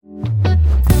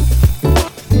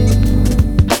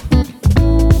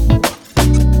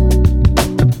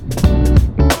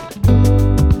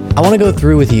want to go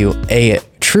through with you a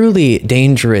truly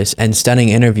dangerous and stunning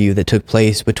interview that took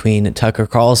place between Tucker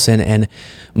Carlson and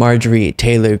Marjorie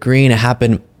Taylor Greene. It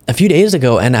happened a few days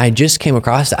ago, and I just came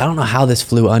across it. I don't know how this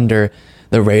flew under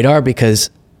the radar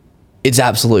because it's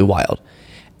absolutely wild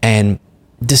and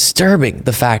disturbing,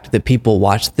 the fact that people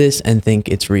watch this and think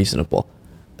it's reasonable.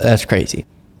 That's crazy.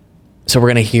 So we're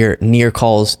going to hear near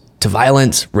calls to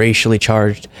violence, racially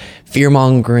charged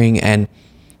fear-mongering, and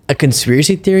a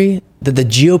conspiracy theory that the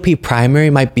GOP primary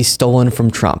might be stolen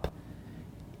from Trump.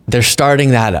 They're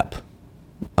starting that up.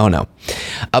 Oh no.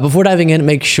 Before diving in,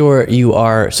 make sure you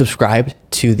are subscribed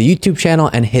to the YouTube channel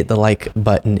and hit the like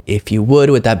button if you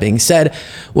would. With that being said,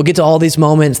 we'll get to all these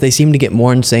moments. They seem to get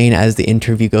more insane as the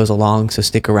interview goes along, so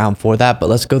stick around for that. But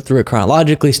let's go through it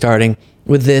chronologically, starting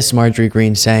with this: Marjorie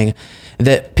Greene saying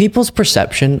that people's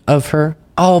perception of her,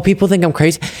 oh, people think I'm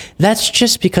crazy, that's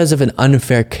just because of an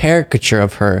unfair caricature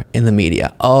of her in the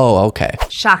media. Oh, okay.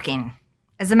 Shocking.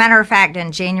 As a matter of fact,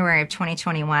 in January of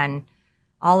 2021,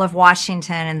 all of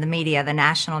Washington and the media, the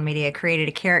national media, created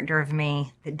a character of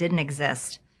me that didn't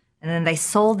exist. And then they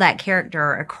sold that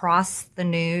character across the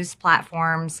news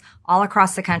platforms, all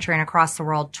across the country and across the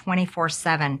world,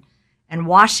 24/7. And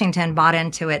Washington bought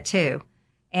into it too.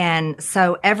 And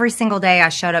so every single day I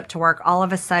showed up to work, all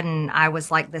of a sudden I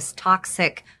was like this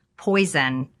toxic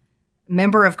poison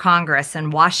member of Congress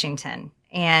in Washington.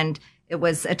 And it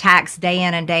was attacks day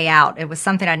in and day out. It was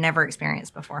something I'd never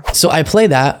experienced before. So I play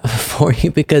that for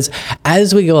you because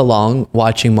as we go along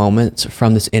watching moments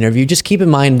from this interview, just keep in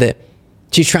mind that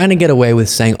she's trying to get away with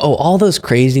saying, oh, all those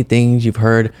crazy things you've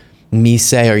heard me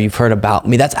say or you've heard about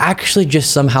me, that's actually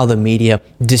just somehow the media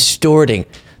distorting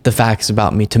the facts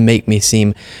about me to make me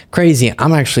seem crazy.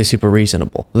 I'm actually super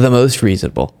reasonable, the most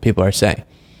reasonable, people are saying.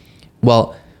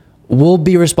 Well, we'll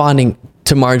be responding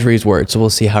to Marjorie's words, so we'll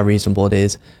see how reasonable it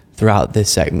is throughout this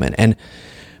segment. And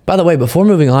by the way, before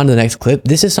moving on to the next clip,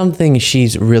 this is something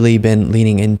she's really been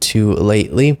leaning into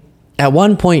lately. At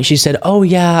one point she said, oh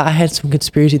yeah, I had some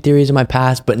conspiracy theories in my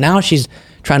past, but now she's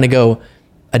trying to go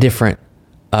a different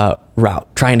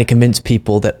route, trying to convince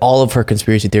people that all of her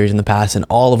conspiracy theories in the past and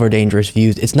all of her dangerous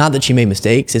views, it's not that she made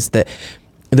mistakes, it's that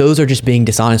those are just being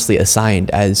dishonestly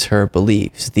assigned as her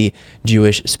beliefs. The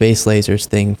Jewish space lasers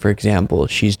thing, for example,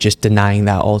 she's just denying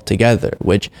that altogether,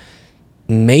 which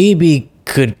maybe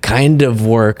could kind of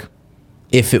work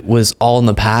if it was all in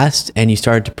the past and you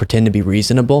started to pretend to be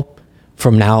reasonable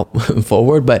from now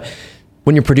forward. But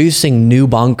when you're producing new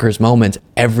bonkers moments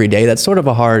every day, that's sort of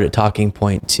a hard talking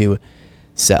point to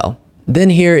sell. Then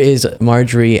here is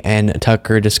Marjorie and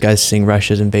Tucker discussing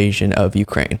Russia's invasion of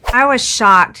Ukraine. I was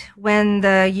shocked when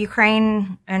the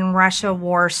Ukraine and Russia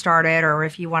war started, or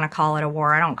if you want to call it a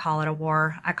war. I don't call it a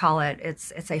war. I call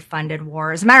it's a funded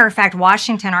war. As a matter of fact,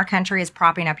 Washington, our country, is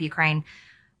propping up Ukraine.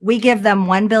 We give them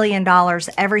 $1 billion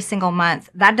every single month.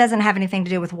 That doesn't have anything to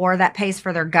do with war. That pays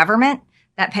for their government.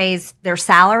 That pays their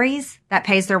salaries. That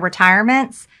pays their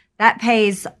retirements. That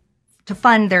pays to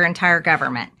fund their entire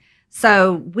government.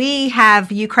 So we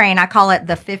have Ukraine. I call it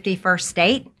the 51st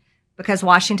state because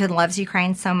Washington loves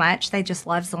Ukraine so much. They just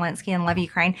love Zelensky and love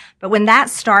Ukraine. But when that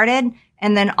started,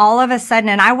 and then all of a sudden,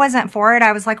 and I wasn't for it,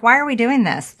 I was like, why are we doing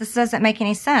this? This doesn't make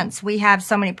any sense. We have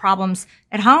so many problems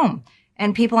at home,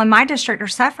 and people in my district are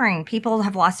suffering. People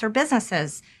have lost their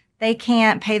businesses. They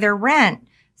can't pay their rent.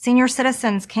 Senior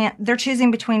citizens can't, they're choosing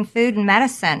between food and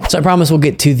medicine. So I promise we'll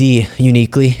get to the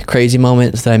uniquely crazy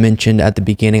moments that I mentioned at the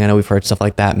beginning. I know we've heard stuff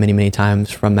like that many, many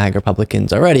times from MAGA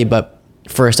Republicans already, but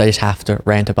first I just have to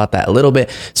rant about that a little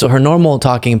bit. So her normal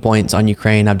talking points on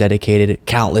Ukraine, I've dedicated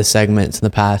countless segments in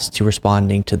the past to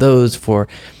responding to those for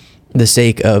the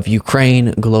sake of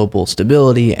Ukraine, global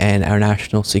stability, and our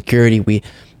national security. We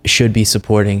should be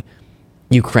supporting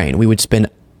Ukraine. We would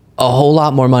spend a whole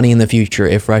lot more money in the future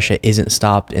if Russia isn't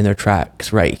stopped in their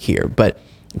tracks right here. But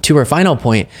to her final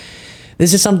point,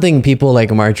 this is something people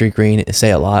like Marjorie Greene say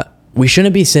a lot. We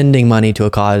shouldn't be sending money to a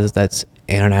cause that's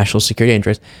in our national security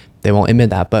interest. They won't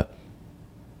admit that, but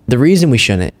the reason we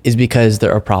shouldn't is because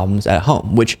there are problems at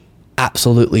home, which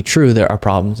absolutely true. There are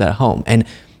problems at home. And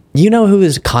you know who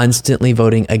is constantly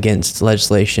voting against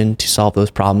legislation to solve those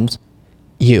problems?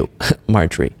 You,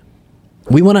 Marjorie.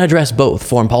 We want to address both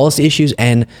foreign policy issues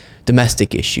and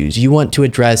domestic issues. You want to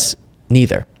address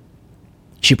neither.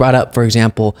 She brought up, for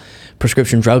example,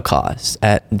 prescription drug costs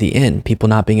at the end, people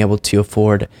not being able to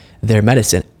afford their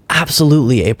medicine.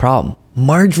 Absolutely a problem.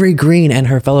 Marjorie Greene and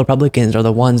her fellow Republicans are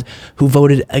the ones who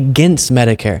voted against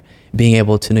Medicare being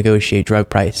able to negotiate drug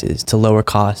prices to lower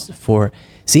costs for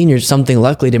seniors, something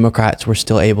luckily Democrats were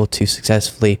still able to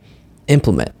successfully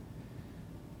implement.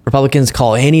 Republicans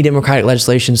call any Democratic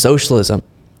legislation socialism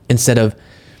instead of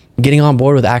getting on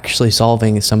board with actually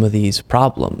solving some of these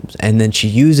problems. And then she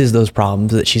uses those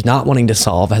problems that she's not wanting to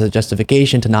solve as a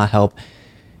justification to not help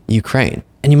Ukraine.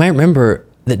 And you might remember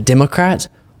that Democrats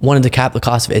wanted to cap the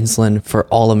cost of insulin for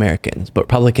all Americans, but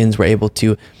Republicans were able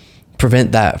to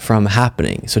prevent that from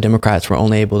happening. So Democrats were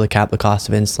only able to cap the cost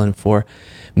of insulin for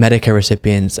Medicare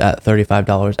recipients at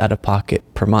 $35 out of pocket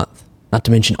per month. Not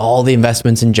to mention all the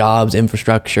investments in jobs,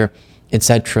 infrastructure,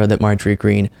 etc. that Marjorie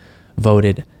Greene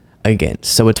voted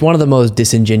against. So it's one of the most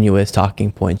disingenuous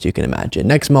talking points you can imagine.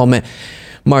 Next moment,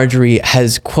 Marjorie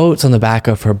has quotes on the back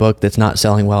of her book that's not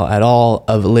selling well at all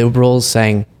of liberals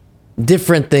saying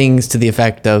different things to the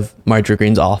effect of Marjorie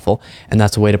Greene's awful, and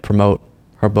that's a way to promote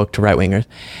her book to right-wingers.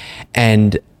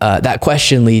 And that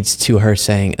question leads to her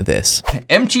saying this.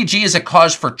 MTG is a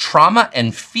cause for trauma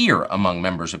and fear among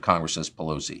members of Congress, says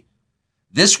Pelosi.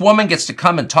 This woman gets to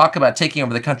come and talk about taking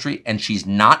over the country, and she's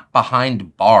not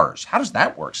behind bars. How does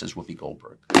that work, says Whoopi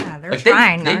Goldberg? Yeah, they're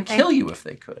trying, They'd kill you if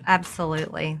they could.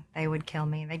 Absolutely. They would kill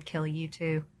me. They'd kill you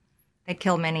too. They'd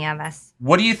kill many of us.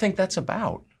 What do you think that's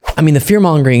about? I mean, the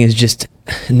fear-mongering is just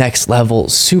next level,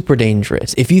 super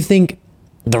dangerous. If you think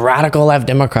the radical left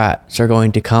Democrats are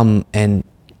going to come and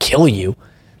kill you,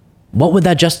 what would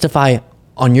that justify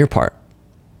on your part?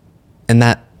 And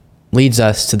that leads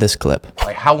us to this clip.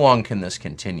 Like, how long can this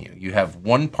continue? You have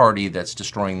one party that's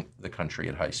destroying the country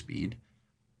at high speed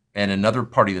and another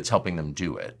party that's helping them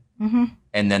do it. Mm-hmm.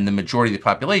 And then the majority of the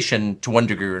population, to one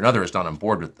degree or another, is not on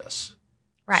board with this.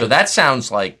 Right. So that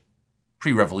sounds like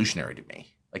pre-revolutionary to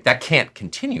me. Like, that can't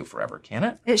continue forever, can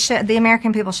it? It should. The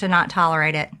American people should not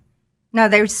tolerate it. No,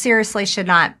 they seriously should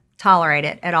not tolerate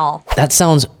it at all. That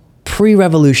sounds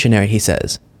pre-revolutionary, he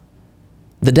says.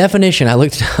 The definition, I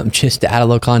looked it up just to add a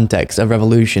little context, of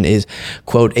revolution is,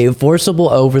 quote, a forcible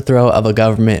overthrow of a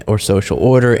government or social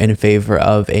order in favor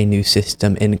of a new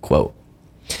system, end quote.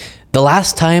 The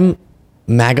last time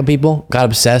MAGA people got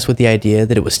obsessed with the idea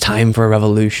that it was time for a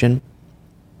revolution,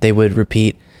 they would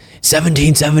repeat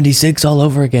 1776 all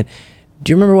over again.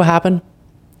 Do you remember what happened?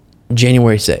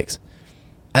 January 6th.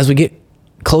 As we get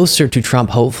closer to Trump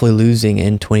hopefully losing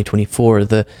in 2024,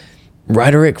 the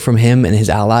rhetoric from him and his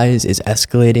allies is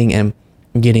escalating and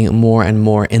getting more and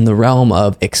more in the realm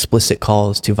of explicit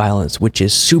calls to violence, which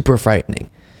is super frightening.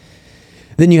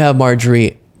 Then you have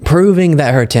Marjorie proving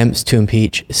that her attempts to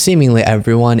impeach seemingly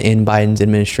everyone in Biden's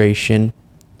administration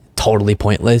totally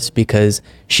pointless because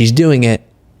she's doing it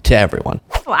to everyone.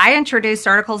 Well, I introduced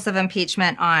articles of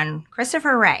impeachment on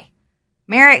Christopher Wray,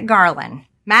 Merrick Garland,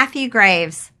 Matthew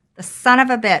Graves, the son of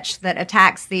a bitch that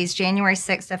attacks these January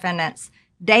 6th defendants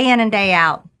day in and day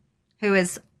out, who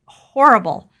is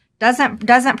horrible,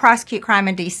 doesn't prosecute crime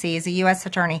in D.C. As a U.S.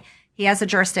 attorney. He has a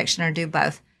jurisdiction to do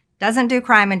both. Doesn't do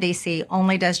crime in D.C.,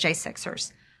 only does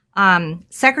J6ers.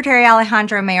 Secretary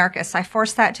Alejandro Mayorkas, I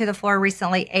forced that to the floor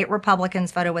recently. 8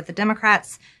 Republicans voted with the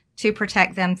Democrats to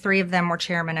protect them. 3 of them were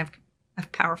chairmen of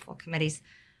powerful committees.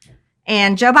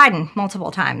 And Joe Biden, multiple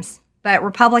times. But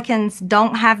Republicans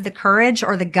don't have the courage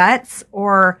or the guts,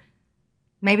 or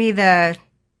maybe they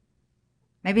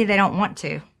don't want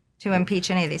to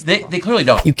impeach any of these people. They clearly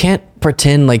don't. You can't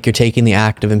pretend like you're taking the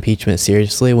act of impeachment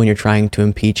seriously when you're trying to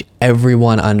impeach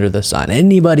everyone under the sun.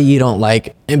 Anybody you don't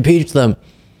like, impeach them.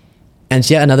 And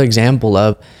it's yet another example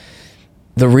of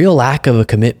the real lack of a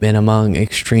commitment among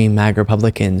extreme MAGA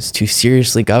Republicans to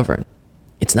seriously govern.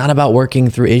 It's not about working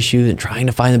through issues and trying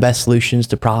to find the best solutions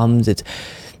to problems. It's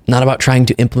not about trying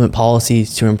to implement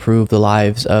policies to improve the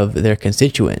lives of their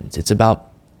constituents. It's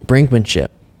about brinkmanship,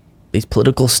 these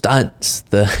political stunts,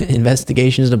 the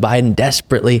investigations of Biden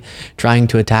desperately trying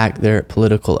to attack their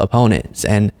political opponents.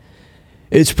 And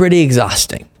it's pretty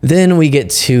exhausting. Then we get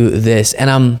to this, and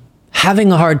I'm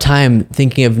having a hard time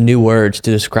thinking of new words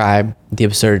to describe the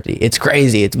absurdity. It's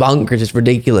crazy, it's bonkers, it's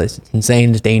ridiculous, it's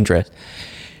insane, it's dangerous.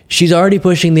 She's already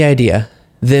pushing the idea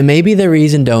that maybe the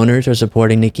reason donors are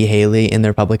supporting Nikki Haley in the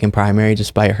Republican primary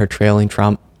despite her trailing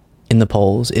Trump in the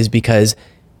polls is because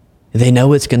they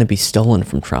know it's going to be stolen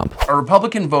from Trump. Are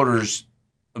Republican donors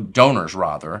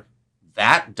rather,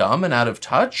 that dumb and out of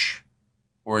touch?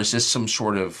 Or is this some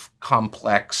sort of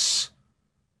complex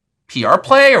PR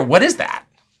play, or what is that?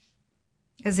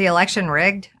 Is the election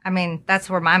rigged? I mean, that's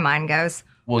where my mind goes.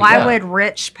 Well, Why yeah. would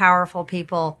rich, powerful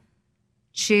people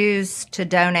choose to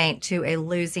donate to a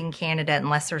losing candidate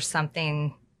unless there's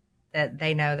something that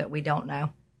they know that we don't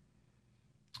know?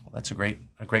 Well, that's a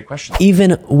great question.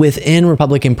 Even within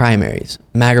Republican primaries,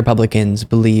 MAGA Republicans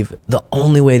believe the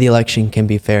only way the election can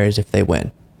be fair is if they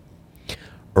win.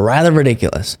 Rather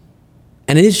ridiculous.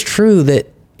 And it is true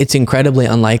that it's incredibly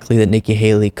unlikely that Nikki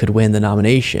Haley could win the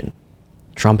nomination.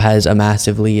 Trump has a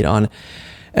massive lead on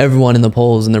everyone in the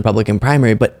polls in the Republican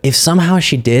primary. But if somehow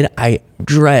she did, I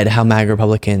dread how MAGA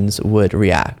Republicans would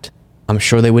react. I'm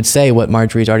sure they would say what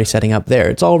Marjorie's already setting up there.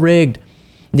 It's all rigged.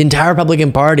 The entire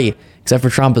Republican Party, except for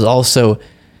Trump, is also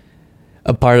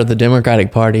a part of the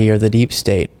Democratic Party or the deep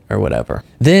state or whatever.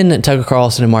 Then Tucker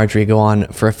Carlson and Marjorie go on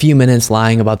for a few minutes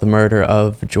lying about the murder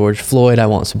of George Floyd. I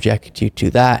won't subject you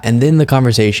to that. And then the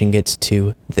conversation gets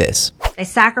to this. They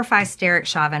sacrificed Derek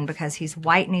Chauvin because he's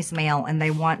white and he's male, and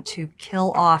they want to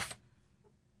kill off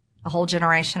a whole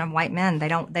generation of white men. They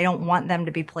don't want them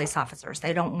to be police officers.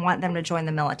 They don't want them to join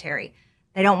the military.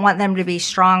 They don't want them to be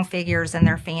strong figures in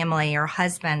their family or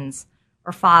husbands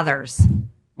or fathers.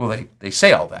 Well, they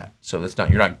say all that, so that's not,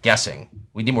 you're not guessing.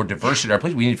 We need more diversity in our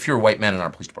police. We need fewer white men in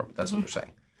our police department. That's what they're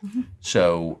saying. Mm-hmm.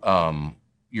 So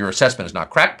your assessment is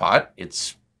not crackpot.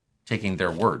 It's taking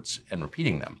their words and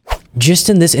repeating them. Just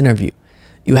in this interview,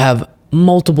 you have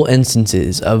multiple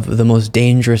instances of the most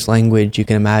dangerous language you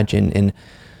can imagine in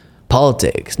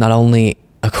politics. Not only,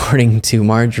 according to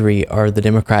Marjorie, are the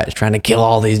Democrats trying to kill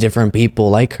all these different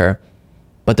people like her,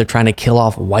 but they're trying to kill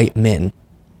off white men.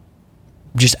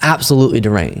 Just absolutely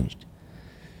deranged.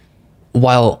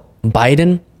 While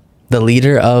Biden, the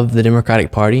leader of the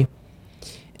Democratic Party,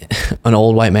 an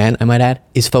old white man, I might add,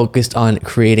 is focused on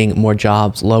creating more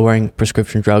jobs, lowering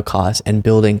prescription drug costs, and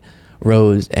building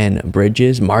roads and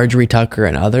bridges, Marjorie Tucker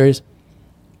and others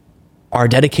are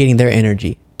dedicating their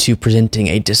energy to presenting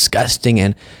a disgusting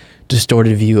and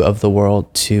distorted view of the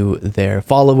world to their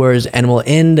followers. And we'll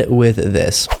end with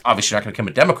this. Obviously, you're not going to become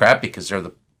a Democrat because they're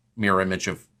the mirror image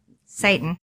of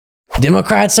Satan.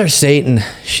 Democrats are Satan,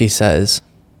 she says.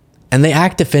 And they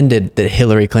act offended that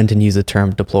Hillary Clinton used the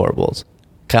term deplorables.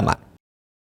 Come on.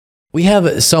 We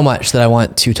have so much that I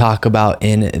want to talk about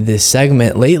in this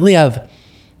segment. Lately, I've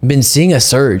been seeing a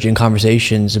surge in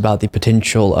conversations about the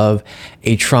potential of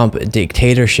a Trump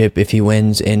dictatorship if he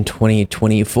wins in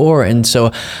 2024. And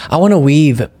so I want to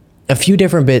weave a few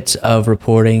different bits of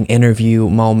reporting, interview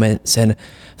moments, and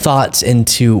thoughts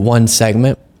into one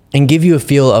segment and give you a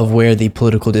feel of where the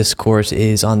political discourse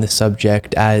is on the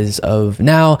subject as of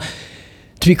now.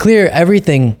 To be clear,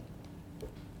 everything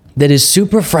that is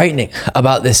super frightening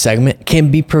about this segment can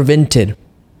be prevented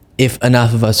if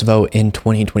enough of us vote in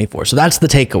 2024. So that's the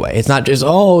takeaway. It's not just,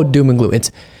 doom and gloom.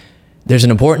 There's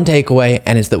an important takeaway,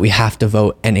 and it's that we have to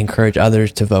vote and encourage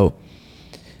others to vote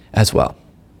as well.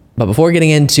 But before getting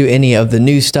into any of the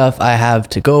new stuff I have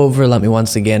to go over, let me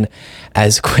once again,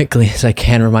 as quickly as I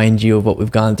can, remind you of what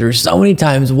we've gone through so many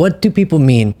times. What do people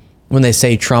mean when they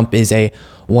say Trump is a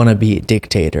wannabe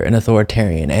dictator, an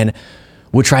authoritarian, and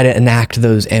would try to enact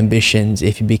those ambitions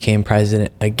if he became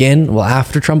president again? Well,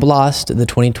 after Trump lost the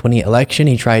 2020 election,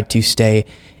 he tried to stay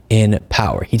in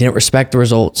power. He didn't respect the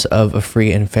results of a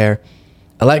free and fair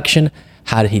election.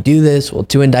 How did he do this? Well,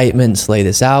 2 indictments lay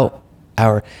this out.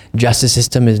 Our justice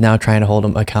system is now trying to hold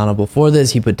him accountable for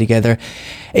this. He put together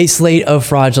a slate of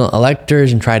fraudulent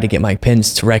electors and tried to get Mike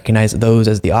Pence to recognize those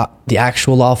as the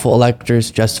actual lawful electors,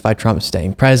 justify Trump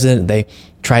staying president. They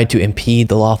tried to impede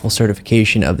the lawful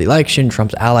certification of the election.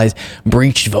 Trump's allies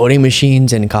breached voting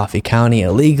machines in Coffee County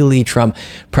illegally. Trump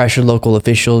pressured local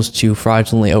officials to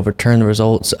fraudulently overturn the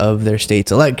results of their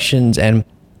state's elections. And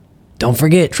don't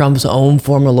forget, Trump's own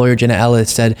former lawyer, Jenna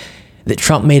Ellis, said that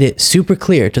Trump made it super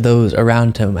clear to those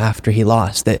around him after he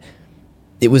lost that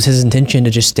it was his intention to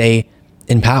just stay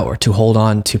in power, to hold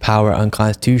on to power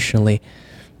unconstitutionally,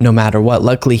 no matter what.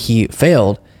 Luckily, he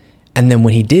failed. And then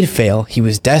when he did fail, he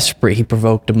was desperate. He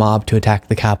provoked a mob to attack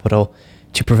the Capitol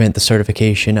to prevent the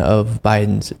certification of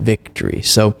Biden's victory.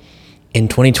 So in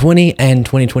 2020 and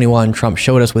 2021, Trump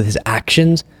showed us with his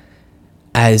actions,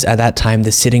 as at that time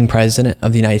the sitting president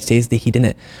of the United States, that he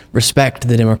didn't respect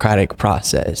the democratic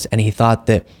process, and he thought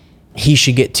that he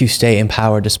should get to stay in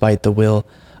power despite the will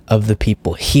of the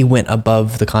people. He went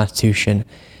above the Constitution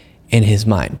in his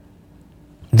mind.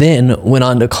 Then went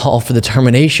on to call for the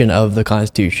termination of the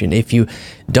Constitution. If you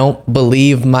don't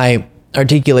believe my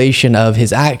articulation of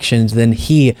his actions, then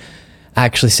he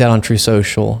actually said on True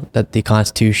Social that the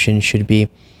Constitution should be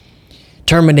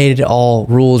terminated, all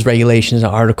rules, regulations,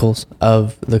 and articles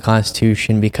of the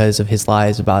Constitution because of his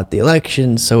lies about the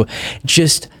election. So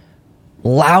just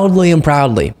loudly and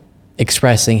proudly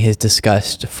expressing his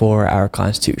disgust for our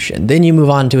Constitution. Then you move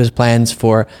on to his plans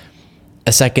for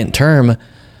a second term.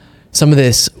 Some of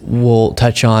this we'll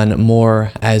touch on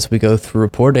more as we go through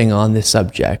reporting on this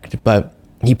subject, but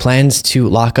he plans to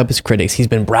lock up his critics. He's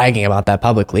been bragging about that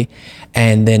publicly,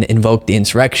 and then invoke the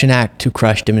Insurrection Act to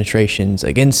crush demonstrations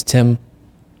against him.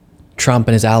 Trump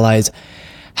and his allies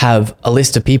have a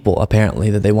list of people, apparently,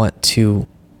 that they want to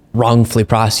wrongfully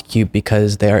prosecute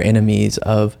because they are enemies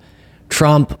of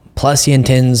Trump. Plus, he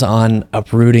intends on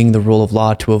uprooting the rule of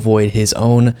law to avoid his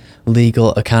own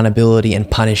legal accountability and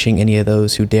punishing any of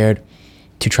those who dared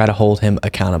to try to hold him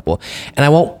accountable. And I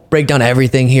won't break down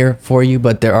everything here for you,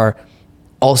 but there are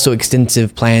also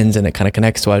extensive plans, and it kind of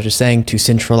connects to what I was just saying, to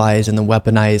centralize and then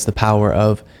weaponize the power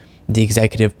of the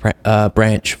executive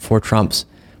branch for Trump's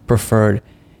preferred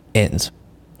ends.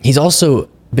 He's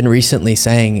also been recently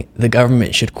saying the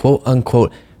government should, quote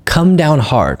unquote, come down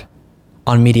hard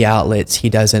on media outlets he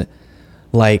doesn't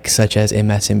like, such as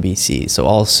MSNBC. So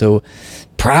also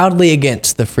proudly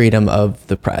against the freedom of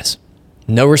the press.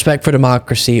 No respect for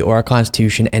democracy or our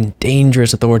Constitution, and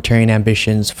dangerous authoritarian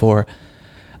ambitions for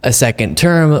a second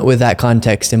term. With that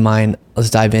context in mind, let's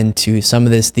dive into some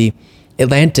of this. The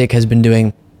Atlantic has been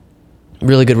doing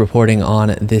really good reporting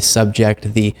on this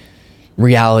subject, the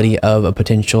reality of a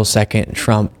potential second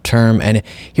Trump term. And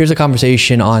here's a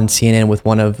conversation on CNN with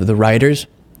one of the writers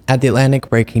at The Atlantic,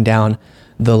 breaking down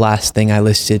the last thing I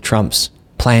listed, Trump's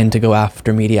plan to go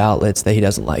after media outlets that he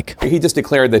doesn't like. He just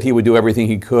declared that he would do everything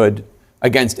he could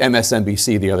against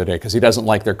MSNBC the other day because he doesn't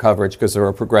like their coverage because they're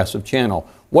a progressive channel.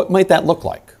 What might that look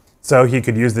like? So he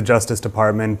could use the Justice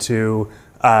Department to,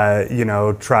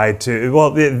 try to,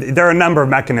 well, there are a number of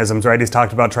mechanisms, right? He's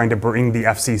talked about trying to bring the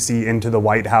FCC into the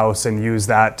White House and use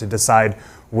that to decide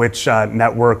which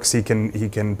networks he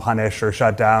can punish or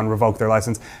shut down, revoke their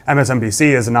license.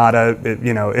 MSNBC is not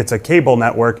it's a cable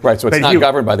network. Right, so it's not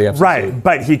governed by the FCC. Right,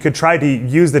 but he could try to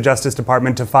use the Justice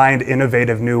Department to find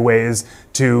innovative new ways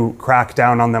to crack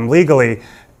down on them legally.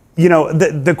 You know,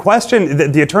 the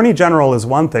question, the Attorney General is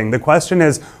one thing. The question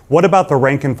is, what about the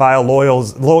rank and file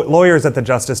lawyers at the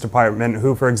Justice Department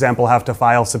who, for example, have to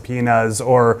file subpoenas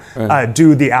or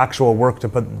do the actual work to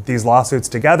put these lawsuits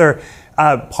together?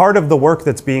 Part of the work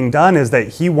that's being done is that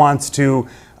he wants to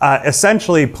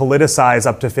essentially politicize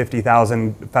up to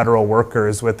 50,000 federal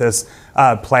workers with this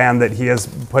plan that he has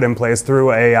put in place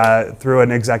through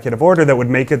an executive order that would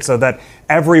make it so that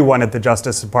everyone at the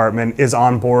Justice Department is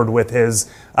on board with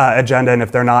his agenda, and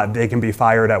if they're not, they can be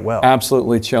fired at will.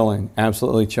 Absolutely chilling.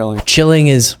 Absolutely chilling. Chilling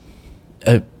is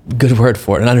a good word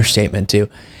for it, an understatement too.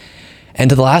 And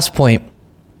to the last point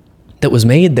that was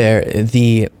made there,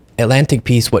 the Atlantic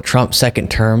piece, what Trump's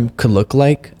second term could look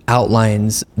like,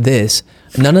 outlines this.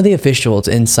 None of the officials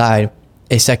inside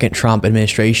a second Trump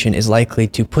administration is likely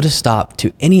to put a stop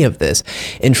to any of this.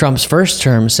 In Trump's first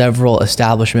term, several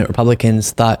establishment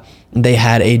Republicans thought they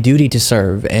had a duty to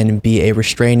serve and be a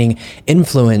restraining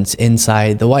influence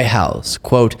inside the White House.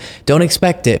 Quote, don't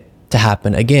expect it to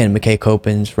happen again, McKay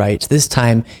Coppens writes. This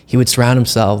time, he would surround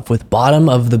himself with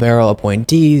bottom-of-the-barrel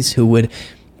appointees who would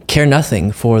care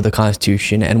nothing for the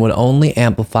Constitution and would only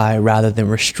amplify rather than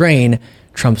restrain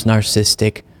Trump's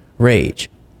narcissistic rage.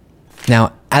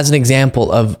 Now, as an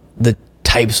example of the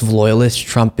types of loyalists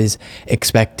Trump is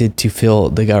expected to fill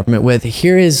the government with,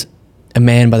 here is a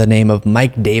man by the name of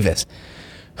Mike Davis,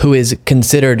 who is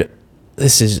considered,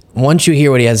 once you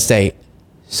hear what he has to say,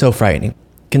 so frightening,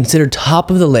 considered top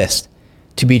of the list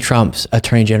to be Trump's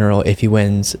attorney general if he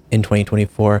wins in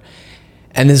 2024.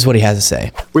 And this is what he has to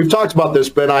say. We've talked about this,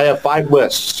 Ben. I have 5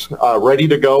 lists ready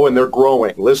to go, and they're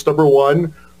growing. List number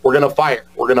 1, we're going to fire.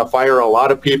 We're going to fire a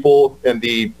lot of people in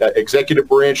the executive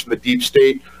branch and the deep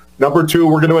state. Number 2,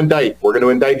 we're going to indict. We're going to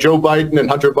indict Joe Biden and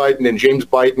Hunter Biden and James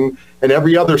Biden and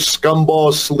every other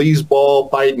scumball,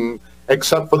 sleazeball Biden,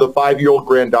 except for the 5-year-old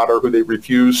granddaughter who they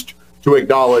refused to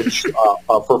acknowledge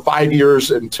for 5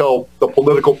 years until the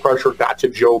political pressure got to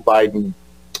Joe Biden.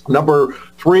 Number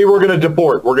 3, we're going to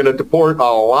deport. We're going to deport a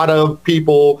lot of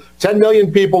people, 10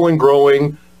 million people and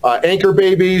growing, anchor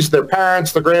babies, their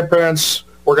parents, their grandparents.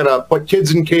 We're going to put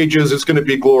kids in cages. It's going to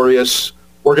be glorious.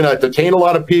 We're going to detain a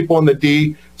lot of people in the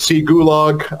D.C.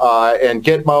 Gulag and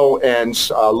Gitmo. And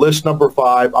list number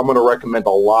 5, I'm going to recommend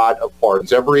a lot of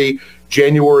pardons. Every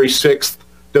January 6th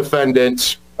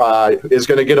defendant is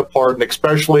going to get a pardon,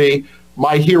 especially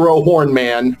my hero, Horn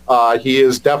Man. He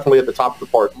is definitely at the top of the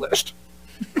pardon list.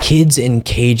 Kids in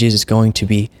cages is going to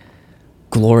be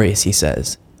glorious, he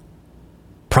says.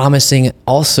 Promising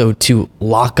also to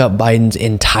lock up Biden's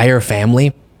entire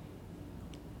family.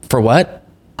 For what?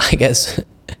 I guess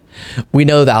we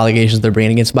know the allegations they're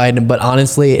bringing against Biden, but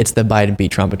honestly, it's that Biden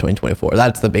beat Trump in 2024.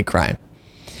 That's the big crime.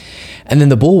 And then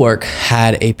the Bulwark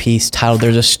had a piece titled,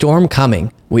 "There's a Storm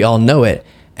Coming. We all know it.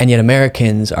 And yet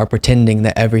Americans are pretending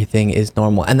that everything is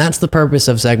normal." And that's the purpose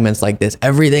of segments like this.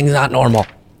 Everything's not normal.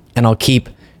 And I'll keep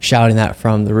shouting that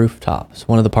from the rooftops.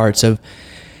 One of the parts of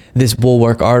this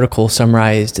Bulwark article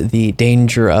summarized the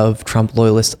danger of Trump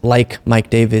loyalists like Mike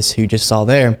Davis, who you just saw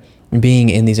there, being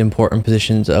in these important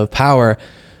positions of power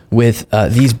with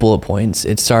these bullet points.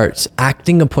 It starts: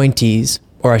 acting appointees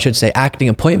or I should say acting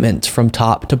appointments from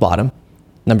top to bottom.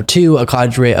 Number 2, a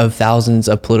cadre of thousands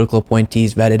of political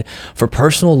appointees vetted for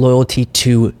personal loyalty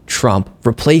to Trump,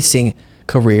 replacing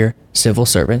career civil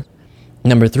servants.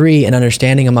 Number 3, an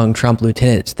understanding among Trump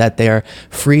lieutenants that they are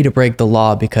free to break the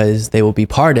law because they will be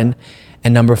pardoned.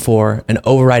 And number 4, an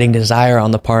overriding desire on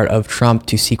the part of Trump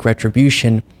to seek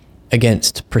retribution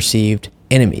against perceived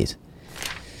enemies.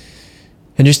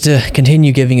 And just to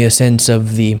continue giving you a sense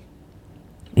of the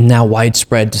now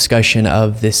widespread discussion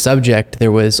of this subject,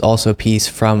 there was also a piece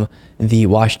from the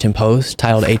Washington Post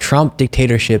titled, "A Trump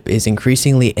Dictatorship is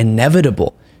Increasingly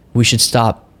Inevitable. We Should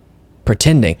Stop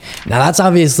Pretending." Now that's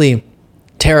obviously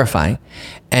terrifying,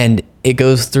 and it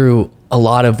goes through a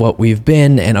lot of what we've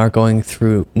been and are going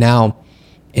through now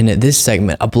in this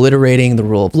segment, obliterating the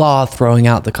rule of law, throwing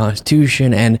out the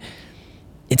Constitution. And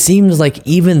it seems like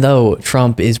even though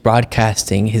Trump is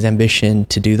broadcasting his ambition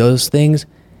to do those things,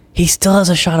 he still has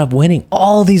a shot of winning.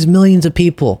 All these millions of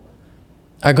people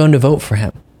are going to vote for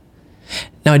him.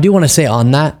 Now, I do want to say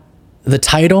on that, the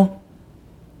title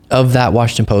of that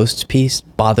Washington Post piece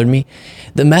bothered me.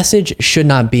 The message should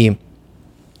not be,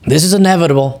 this is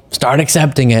inevitable, start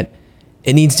accepting it.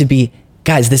 It needs to be,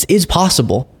 guys, this is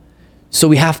possible. So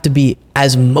we have to be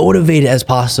as motivated as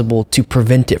possible to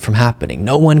prevent it from happening.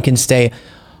 No one can stay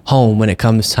home when it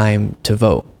comes time to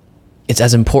vote. It's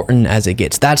as important as it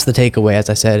gets. That's the takeaway, as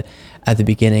I said at the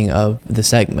beginning of the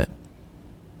segment.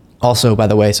 Also, by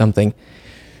the way, something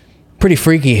pretty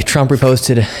freaky. Trump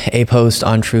reposted a post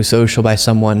on True Social by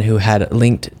someone who had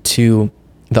linked to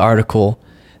the article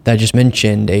that I just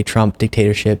mentioned, "A Trump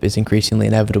dictatorship is increasingly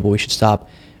inevitable. We should stop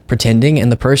pretending."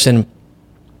 And the person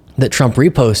that Trump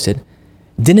reposted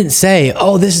didn't say,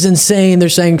 "Oh, this is insane. They're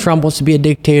saying Trump wants to be a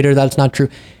dictator. That's not true."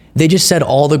 They just said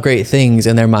all the great things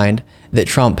in their mind that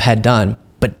Trump had done,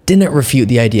 but didn't refute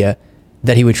the idea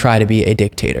that he would try to be a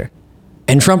dictator.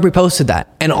 And Trump reposted that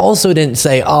and also didn't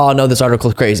say, "Oh, no, this article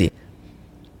is crazy."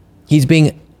 He's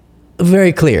being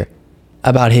very clear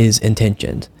about his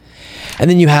intentions. And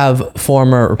then you have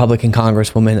former Republican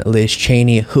Congresswoman Liz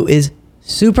Cheney, who is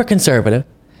super conservative,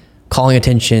 calling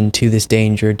attention to this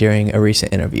danger during a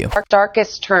recent interview. In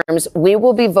darkest terms, we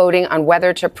will be voting on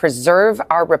whether to preserve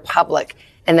our republic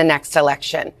in the next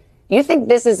election. You think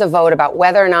this is a vote about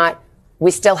whether or not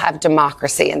we still have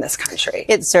democracy in this country?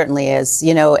 It certainly is,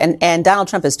 and Donald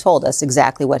Trump has told us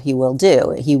exactly what he will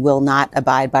do. He will not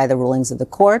abide by the rulings of the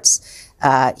courts.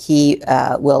 He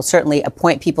will certainly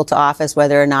appoint people to office,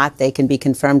 whether or not they can be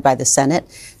confirmed by the Senate.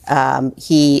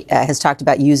 He has talked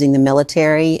about using the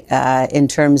military in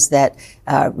terms that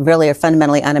really are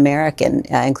fundamentally un-American,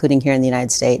 including here in the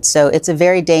United States. So it's a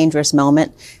very dangerous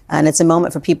moment, and it's a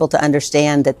moment for people to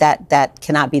understand that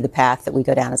cannot be the path that we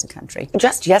go down as a country.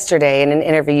 Just yesterday in an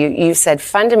interview, you said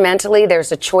fundamentally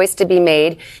there's a choice to be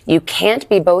made. You can't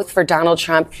be both for Donald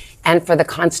Trump and for the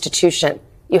Constitution.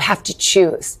 You have to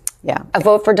choose. Yeah. A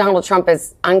vote for Donald Trump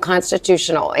is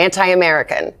unconstitutional,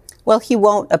 anti-American. Well, he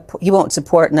won't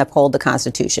support and uphold the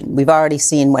Constitution. We've already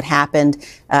seen what happened.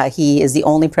 He is the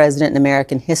only president in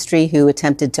American history who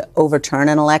attempted to overturn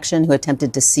an election, who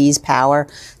attempted to seize power,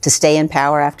 to stay in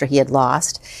power after he had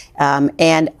lost.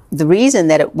 And the reason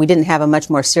that we didn't have a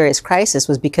much more serious crisis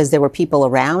was because there were people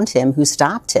around him who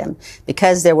stopped him,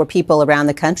 because there were people around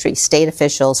the country, state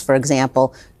officials, for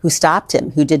example, who stopped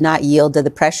him, who did not yield to the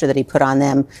pressure that he put on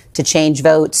them to change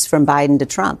votes from Biden to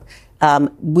Trump.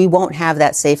 We won't have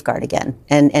that safeguard again.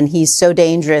 And he's so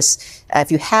dangerous.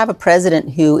 If you have a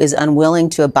president who is unwilling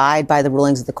to abide by the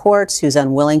rulings of the courts, who's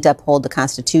unwilling to uphold the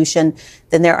Constitution,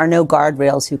 then there are no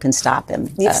guardrails who can stop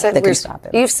him. You've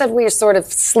said we're sort of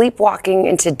sleepwalking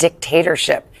into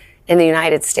dictatorship in the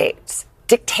United States.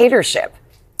 Dictatorship.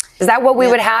 Is that what we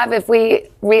would have if we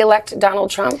reelect Donald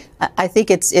Trump? I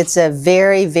think it's a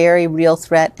very, very real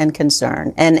threat and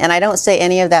concern. And I don't say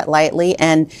any of that lightly.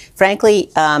 And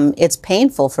frankly, it's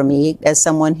painful for me as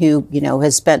someone who,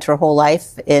 has spent her whole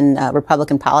life in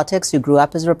Republican politics, who grew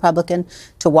up as a Republican,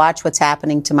 to watch what's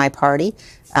happening to my party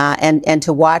and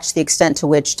to watch the extent to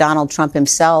which Donald Trump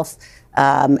himself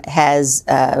has,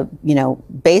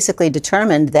 basically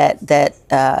determined that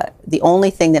the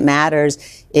only thing that matters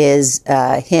is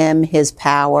him, his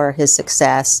power, his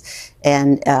success.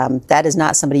 And that is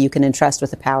not somebody you can entrust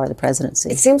with the power of the presidency.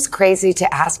 It seems crazy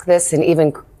to ask this and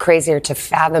even crazier to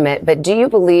fathom it. But do you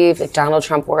believe if Donald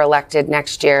Trump were elected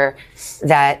next year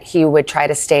that he would try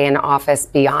to stay in office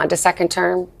beyond a second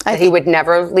term? That he would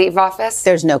never leave office?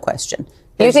 There's no question.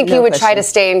 You think he no would try question. to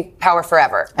stay in power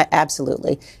forever?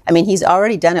 Absolutely. I mean, he's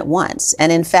already done it once.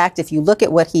 And in fact, if you look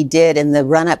at what he did in the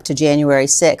run up to January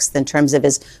 6th, in terms of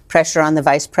his pressure on the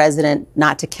vice president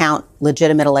not to count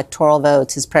legitimate electoral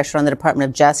votes, his pressure on the Department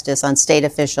of Justice, on state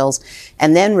officials,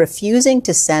 and then refusing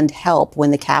to send help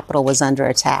when the Capitol was under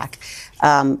attack,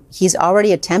 he's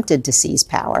already attempted to seize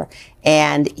power.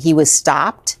 And he was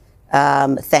stopped,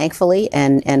 thankfully,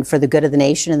 and for the good of the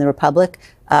nation and the republic.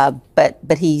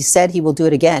 But he said he will do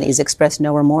it again. He's expressed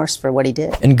no remorse for what he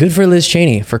did. And good for Liz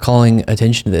Cheney for calling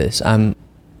attention to this. I'm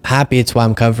happy, it's why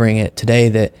I'm covering it today,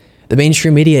 that the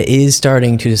mainstream media is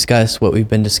starting to discuss what we've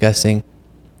been discussing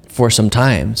for some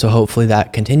time. So hopefully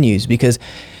that continues, because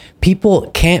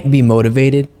people can't be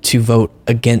motivated to vote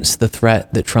against the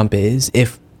threat that Trump is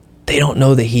if they don't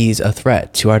know that he's a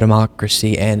threat to our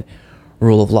democracy and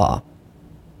rule of law.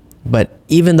 But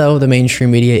even though the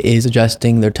mainstream media is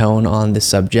adjusting their tone on this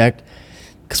subject,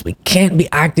 because we can't be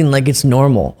acting like it's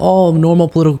normal. Oh, normal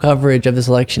political coverage of this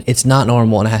election. It's not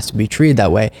normal, and it has to be treated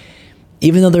that way.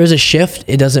 Even though there is a shift,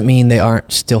 it doesn't mean they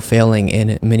aren't still failing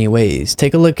in many ways.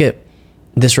 Take a look at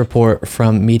this report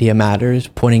from Media Matters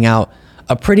pointing out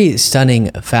a pretty stunning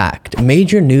fact.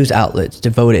 Major news outlets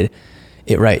devoted,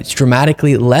 it writes,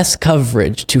 dramatically less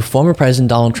coverage to former President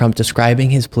Donald Trump describing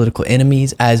his political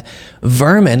enemies as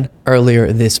vermin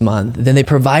earlier this month than they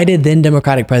provided then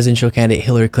Democratic presidential candidate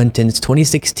Hillary Clinton's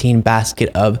 2016 basket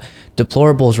of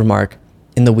deplorables remark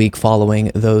in the week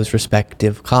following those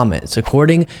respective comments,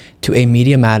 according to a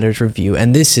Media Matters review.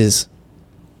 And this is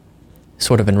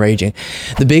sort of enraging.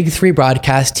 The big three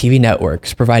broadcast TV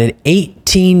networks provided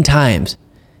 18 times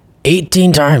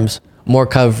more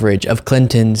coverage of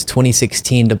Clinton's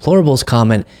 2016 deplorables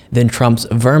comment than Trump's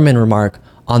vermin remark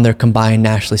on their combined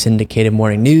nationally syndicated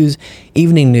morning news,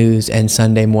 evening news, and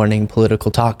Sunday morning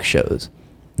political talk shows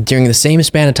during the same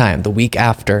span of time, the week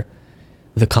after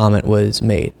the comment was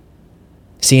made.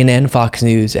 CNN, Fox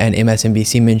News, and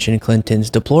MSNBC mentioned Clinton's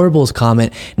deplorables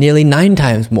comment nearly 9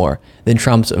 times more than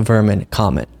Trump's vermin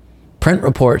comment. Print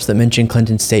reports that mention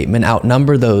Clinton's statement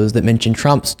outnumber those that mention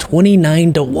Trump's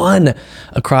 29-1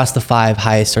 across the 5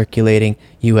 highest circulating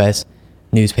U.S.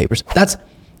 newspapers. That's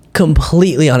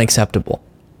completely unacceptable.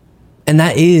 And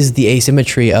that is the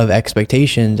asymmetry of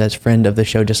expectations, as friend of the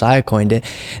show Josiah coined it,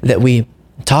 that we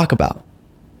talk about.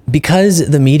 Because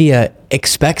the media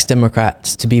expects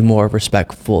Democrats to be more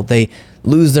respectful, they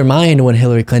lose their mind when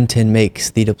Hillary Clinton makes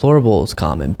the deplorables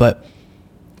comment. But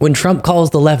when Trump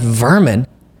calls the left vermin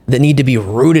that need to be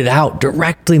rooted out,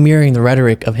 directly mirroring the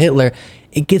rhetoric of Hitler,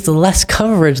 it gets less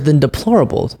coverage than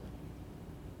deplorables.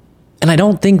 And I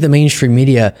don't think the mainstream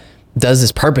media does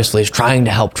this purposely, is trying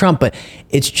to help Trump, but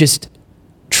it's just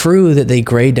true that they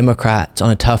grade Democrats on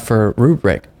a tougher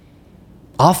rubric.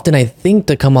 Often, I think,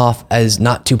 to come off as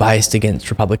not too biased against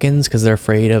Republicans because they're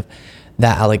afraid of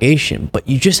that allegation. But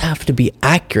you just have to be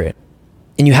accurate,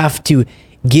 and you have to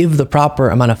give the proper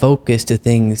amount of focus to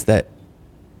things that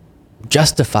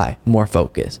justify more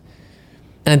focus.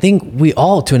 And I think we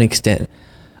all, to an extent,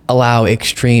 allow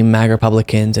extreme MAGA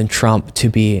Republicans and Trump to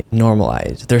be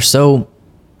normalized. They're so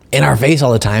in our face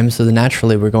all the time, so then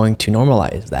naturally we're going to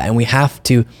normalize that. And we have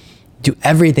to do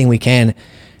everything we can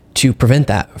to prevent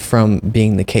that from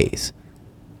being the case.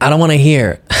 I don't want to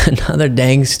hear another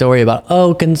dang story about,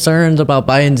 concerns about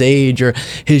Biden's age or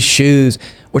his shoes.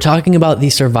 We're talking about the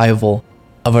survival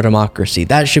of a democracy.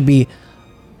 That should be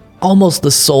almost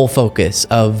the sole focus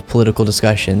of political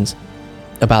discussions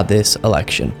about this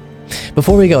election.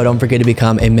 Before we go, don't forget to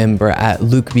become a member at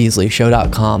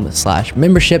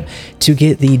lukebeasleyshow.com/membership to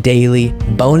get the daily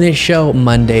bonus show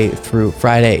Monday through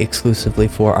Friday exclusively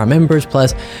for our members.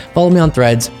 Plus, follow me on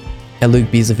Threads at Luke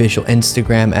Beasley Official,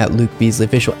 Instagram at Luke Beasley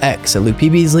Official, X at Luke P.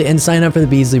 Beasley, and sign up for the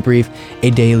Beasley Brief, a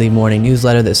daily morning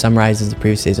newsletter that summarizes the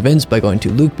previous day's events by going to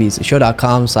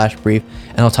lukebeasleyshow.com/brief,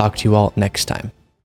 and I'll talk to you all next time.